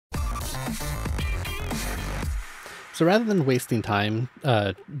So rather than wasting time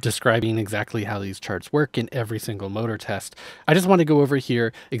describing exactly how these charts work in every single motor test, I just want to go over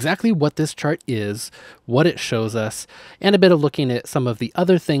here exactly what this chart is, what it shows us, and a bit of looking at some of the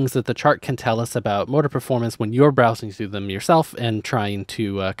other things that the chart can tell us about motor performance when you're browsing through them yourself and trying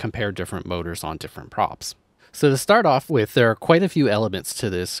to compare different motors on different props. So to start off with, there are quite a few elements to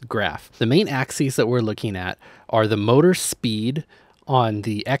this graph. The main axes that we're looking at are the motor speed on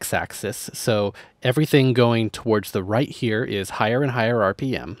the x-axis. So everything going towards the right here is higher and higher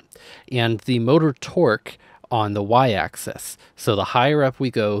RPM, and the motor torque on the y-axis. So the higher up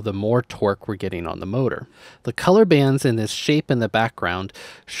we go, the more torque we're getting on the motor. The color bands in this shape in the background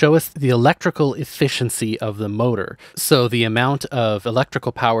show us the electrical efficiency of the motor. So the amount of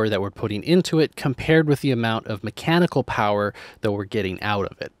electrical power that we're putting into it compared with the amount of mechanical power that we're getting out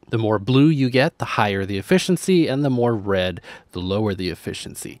of it. The more blue you get, the higher the efficiency, and the more red, the lower the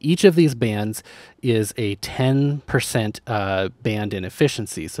efficiency. Each of these bands is a 10% band in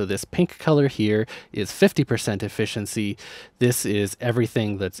efficiency. So this pink color here is 50% efficiency. This is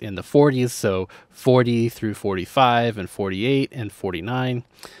everything that's in the 40s, so 40 through 45 and 48 and 49.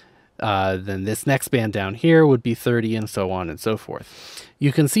 Then this next band down here would be 30 and so on and so forth.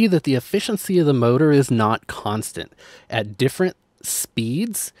 You can see that the efficiency of the motor is not constant. At different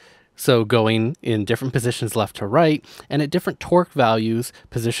speeds, so going in different positions left to right, and at different torque values,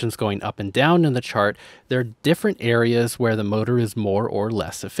 positions going up and down in the chart, there are different areas where the motor is more or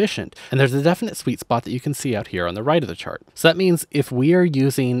less efficient. And there's a definite sweet spot that you can see out here on the right of the chart. So that means if we are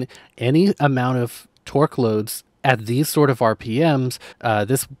using any amount of torque loads at these sort of RPMs,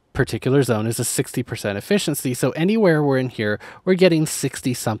 this particular zone is a 60% efficiency. So anywhere we're in here, we're getting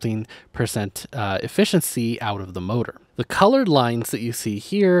 60-something% efficiency out of the motor. The colored lines that you see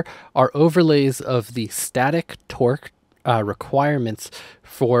here are overlays of the static torque requirements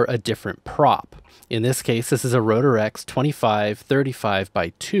for a different prop. In this case, this is a Rotor X 2535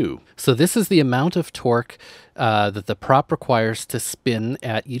 by 2. So this is the amount of torque that the prop requires to spin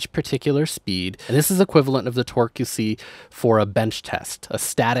at each particular speed. And this is equivalent of the torque you see for a bench test, a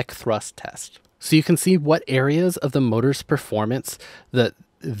static thrust test. So you can see what areas of the motor's performance that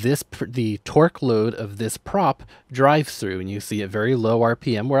the torque load of this prop drives through, and you see at very low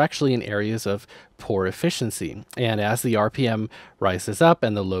RPM, we're actually in areas of poor efficiency. And as the RPM rises up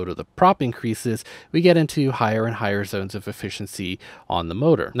and the load of the prop increases, we get into higher and higher zones of efficiency on the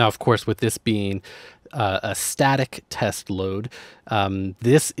motor. Now, of course, with this being a static test load,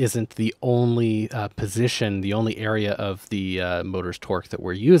 this isn't the only position, the only area of the motor's torque that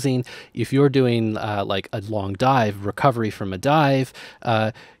we're using. If you're doing like a long dive, recovery from a dive,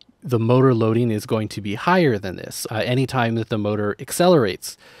 the motor loading is going to be higher than this. Anytime that the motor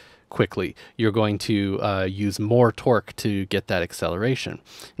accelerates quickly, you're going to use more torque to get that acceleration.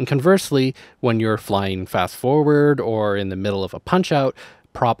 And conversely, when you're flying fast forward or in the middle of a punch out,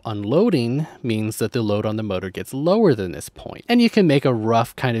 prop unloading means that the load on the motor gets lower than this point. And you can make a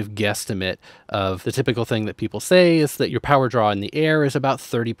rough kind of guesstimate of the typical thing that people say is that your power draw in the air is about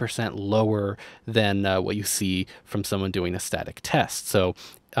 30% lower than what you see from someone doing a static test. So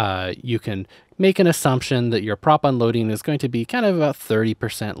you can make an assumption that your prop unloading is going to be kind of about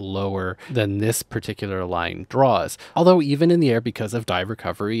 30% lower than this particular line draws. Although even in the air, because of dive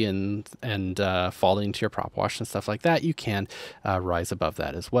recovery and falling to your prop wash and stuff like that, you can rise above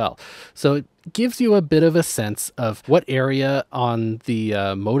that as well. So it gives you a bit of a sense of what area on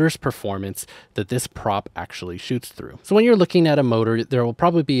the motor's performance that this prop actually shoots through. So when you're looking at a motor, there will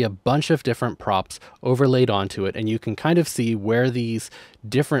probably be a bunch of different props overlaid onto it, and you can kind of see where these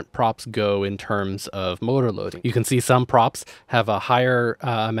different props go in terms of motor loading. You can see some props have a higher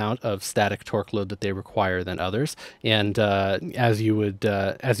amount of static torque load that they require than others, and as you would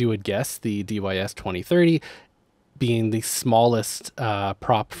guess, the DYS 2030, being the smallest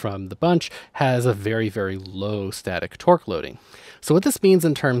prop from the bunch, has a very, very low static torque loading. So what this means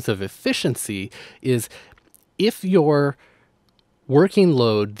in terms of efficiency is if your working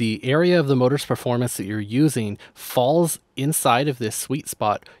load, the area of the motor's performance that you're using, falls inside of this sweet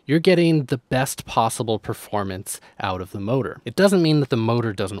spot, you're getting the best possible performance out of the motor. It doesn't mean that the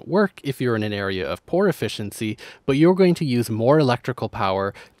motor doesn't work if you're in an area of poor efficiency, but you're going to use more electrical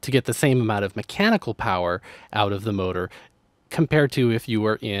power to get the same amount of mechanical power out of the motor compared to if you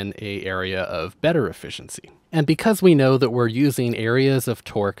were in an area of better efficiency. And because we know that we're using areas of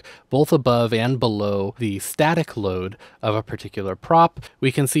torque both above and below the static load of a particular prop,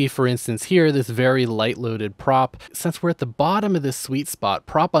 we can see, for instance, here, this very light loaded prop. Since we're at the bottom of this sweet spot,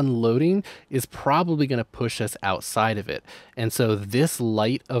 prop unloading is probably going to push us outside of it. And so this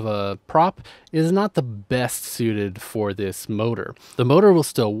light of a prop is not the best suited for this motor. The motor will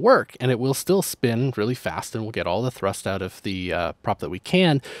still work and it will still spin really fast and we'll get all the thrust out of the prop that we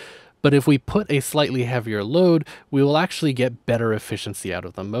can. But if we put a slightly heavier load, we will actually get better efficiency out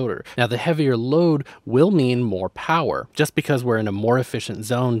of the motor. Now, the heavier load will mean more power. Just because we're in a more efficient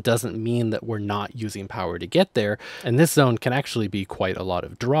zone doesn't mean that we're not using power to get there. And this zone can actually be quite a lot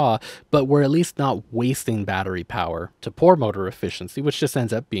of draw, but we're at least not wasting battery power to poor motor efficiency, which just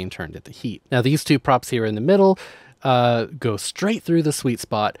ends up being turned into heat. Now, these two props here in the middle go straight through the sweet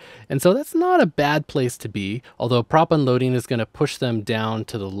spot. And so that's not a bad place to be, although prop unloading is going to push them down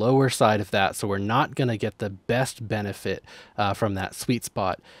to the lower side of that. So we're not going to get the best benefit from that sweet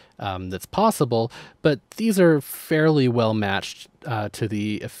spot that's possible, but these are fairly well matched to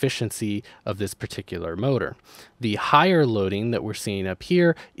the efficiency of this particular motor. The higher loading that we're seeing up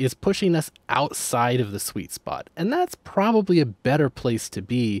here is pushing us outside of the sweet spot, and that's probably a better place to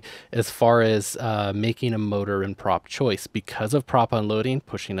be as far as making a motor and prop choice. Because of prop unloading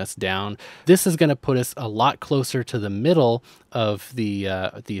pushing us down, this is going to put us a lot closer to the middle of the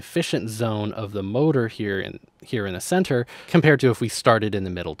efficient zone of the motor here in the center, compared to if we started in the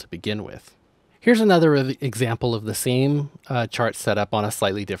middle to begin with. Here's another example of the same chart setup on a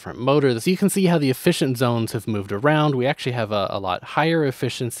slightly different motor. So you can see how the efficient zones have moved around. We actually have a lot higher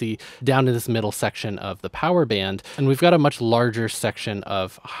efficiency down in this middle section of the power band, and we've got a much larger section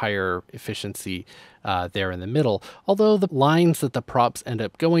of higher efficiency there in the middle. Although the lines that the props end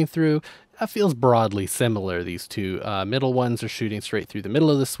up going through feels broadly similar. These two middle ones are shooting straight through the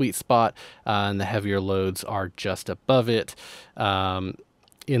middle of the sweet spot, and the heavier loads are just above it.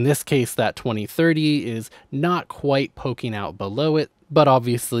 In this case, that 2030 is not quite poking out below it, but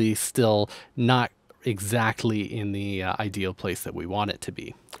obviously still not exactly in the ideal place that we want it to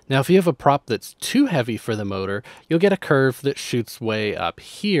be. Now, if you have a prop that's too heavy for the motor, you'll get a curve that shoots way up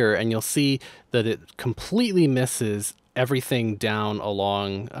here, and you'll see that it completely misses everything down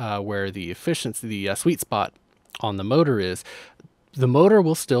along where the efficiency, the sweet spot on the motor is. The motor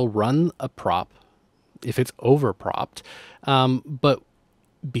will still run a prop if it's over propped, but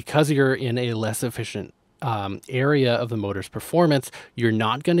because you're in a less efficient area of the motor's performance, you're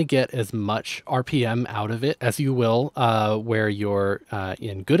not going to get as much RPM out of it as you will where you're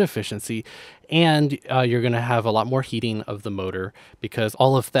in good efficiency, and you're going to have a lot more heating of the motor because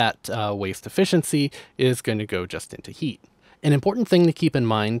all of that waste efficiency is going to go just into heat. An important thing to keep in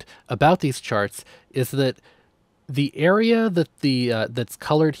mind about these charts is that the area that that's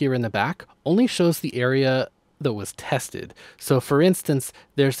colored here in the back only shows the area that was tested. So for instance,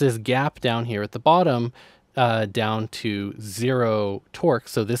 there's this gap down here at the bottom down to 0 torque.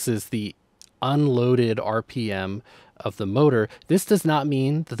 So this is the unloaded RPM of the motor. This does not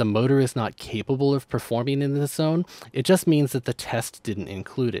mean that the motor is not capable of performing in this zone. It just means that the test didn't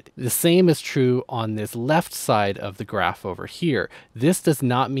include it. The same is true on this left side of the graph over here. This does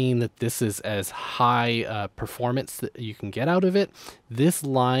not mean that this is as high performance that you can get out of it. This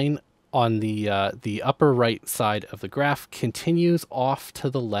line on the upper right side of the graph continues off to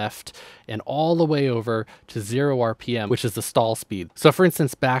the left and all the way over to 0 RPM, which is the stall speed. So for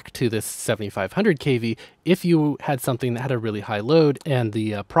instance, back to this 7500 kV, if you had something that had a really high load and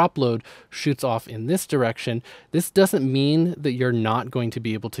the prop load shoots off in this direction, this doesn't mean that you're not going to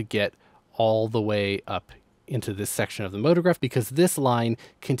be able to get all the way up into this section of the motor graph, because this line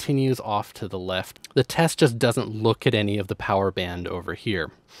continues off to the left. The test just doesn't look at any of the power band over here.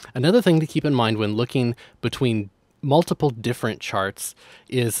 Another thing to keep in mind when looking between multiple different charts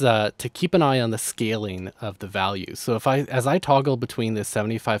is to keep an eye on the scaling of the values. So as I toggle between the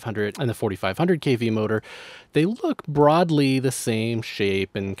 7500 and the 4500 kV motor, they look broadly the same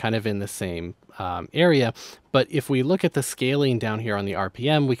shape and kind of in the same area. But if we look at the scaling down here on the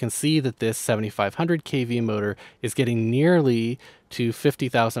RPM, we can see that this 7500 kV motor is getting nearly to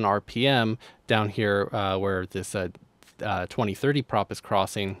 50,000 RPM down here where this 2030 prop is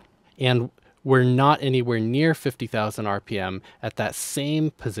crossing. And we're not anywhere near 50,000 RPM at that same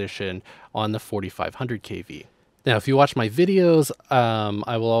position on the 4500 kV. Now, if you watch my videos,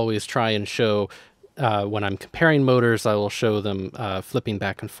 I will always try and show when I'm comparing motors, I will show them flipping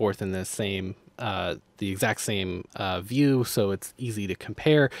back and forth in the same, the exact same view, so it's easy to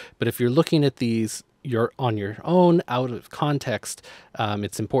compare. But if you're looking at these you're on your own, out of context,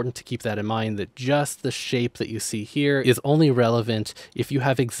 it's important to keep that in mind, that just the shape that you see here is only relevant if you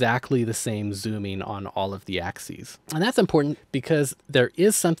have exactly the same zooming on all of the axes. And that's important because there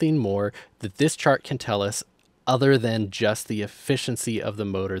is something more that this chart can tell us other than just the efficiency of the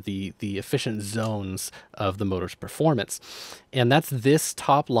motor, the efficient zones of the motor's performance. And that's this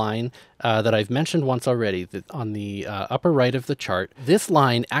top line that I've mentioned once already, that on the upper right of the chart. This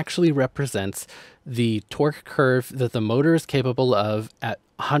line actually represents the torque curve that the motor is capable of at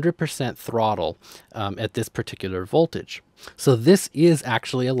 100% throttle at this particular voltage. So this is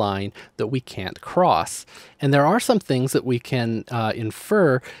actually a line that we can't cross. And there are some things that we can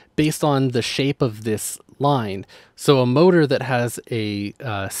infer based on the shape of this line. So a motor that has a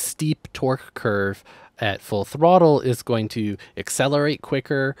steep torque curve at full throttle is going to accelerate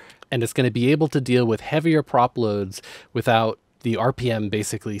quicker, and it's going to be able to deal with heavier prop loads without the RPM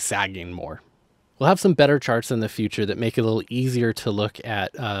basically sagging more. We'll have some better charts in the future that make it a little easier to look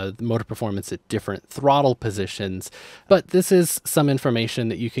at motor performance at different throttle positions, but this is some information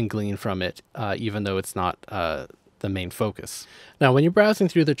that you can glean from it, even though it's not the main focus. Now, when you're browsing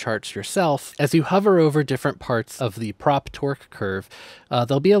through the charts yourself, as you hover over different parts of the prop torque curve,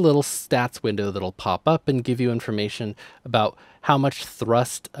 there'll be a little stats window that'll pop up and give you information about how much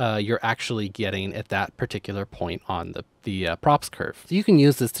thrust you're actually getting at that particular point on the props curve. So you can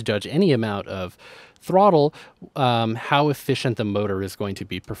use this to judge any amount of throttle, how efficient the motor is going to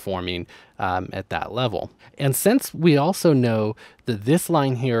be performing at that level. And since we also know that this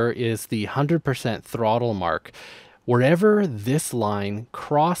line here is the 100% throttle mark, wherever this line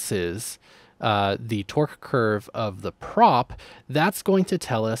crosses the torque curve of the prop, that's going to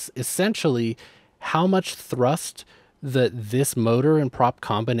tell us essentially how much thrust that this motor and prop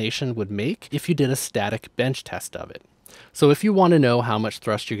combination would make if you did a static bench test of it. So if you want to know how much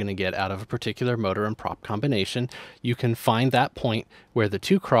thrust you're going to get out of a particular motor and prop combination, you can find that point where the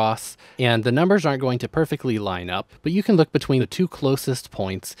two cross, and the numbers aren't going to perfectly line up, but you can look between the two closest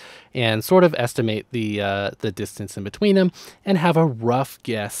points and sort of estimate the distance in between them and have a rough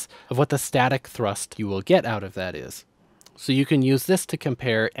guess of what the static thrust you will get out of that is. So you can use this to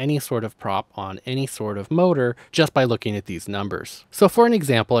compare any sort of prop on any sort of motor just by looking at these numbers. So for an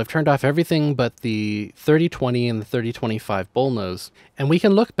example, I've turned off everything but the 3020 and the 3025 bullnose, and we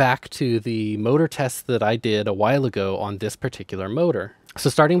can look back to the motor test that I did a while ago on this particular motor.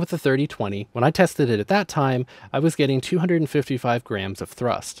 So starting with the 3020, when I tested it at that time, I was getting 255 grams of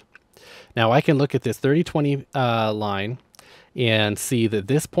thrust. Now I can look at this 3020 line and see that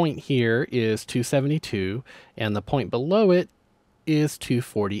this point here is 272 and the point below it is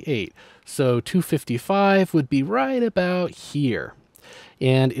 248. So 255 would be right about here.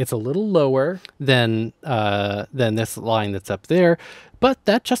 And it's a little lower than this line that's up there, but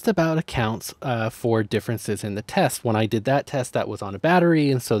that just about accounts for differences in the test. When I did that test, that was on a battery,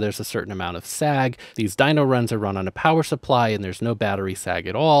 and so there's a certain amount of sag. These dyno runs are run on a power supply, and there's no battery sag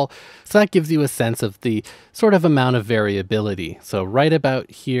at all. So that gives you a sense of the sort of amount of variability. So right about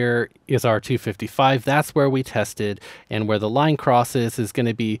here is our 255. That's where we tested, and where the line crosses is going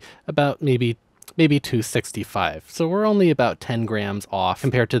to be about maybe 265. So we're only about 10 grams off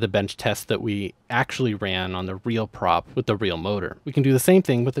compared to the bench test that we actually ran on the real prop with the real motor. We can do the same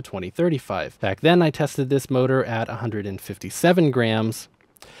thing with the 2035. Back then I tested this motor at 157 grams.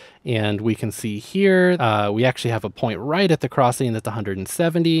 And we can see here, we actually have a point right at the crossing that's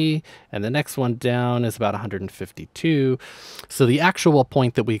 170, and the next one down is about 152. So the actual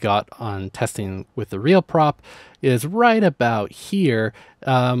point that we got on testing with the real prop is right about here,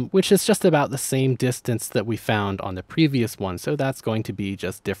 which is just about the same distance that we found on the previous one. So that's going to be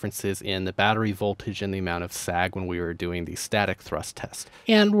just differences in the battery voltage and the amount of sag when we were doing the static thrust test.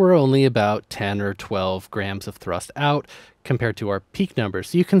 And we're only about 10 or 12 grams of thrust out compared to our peak numbers.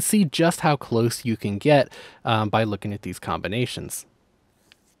 So you can see just how close you can get by looking at these combinations.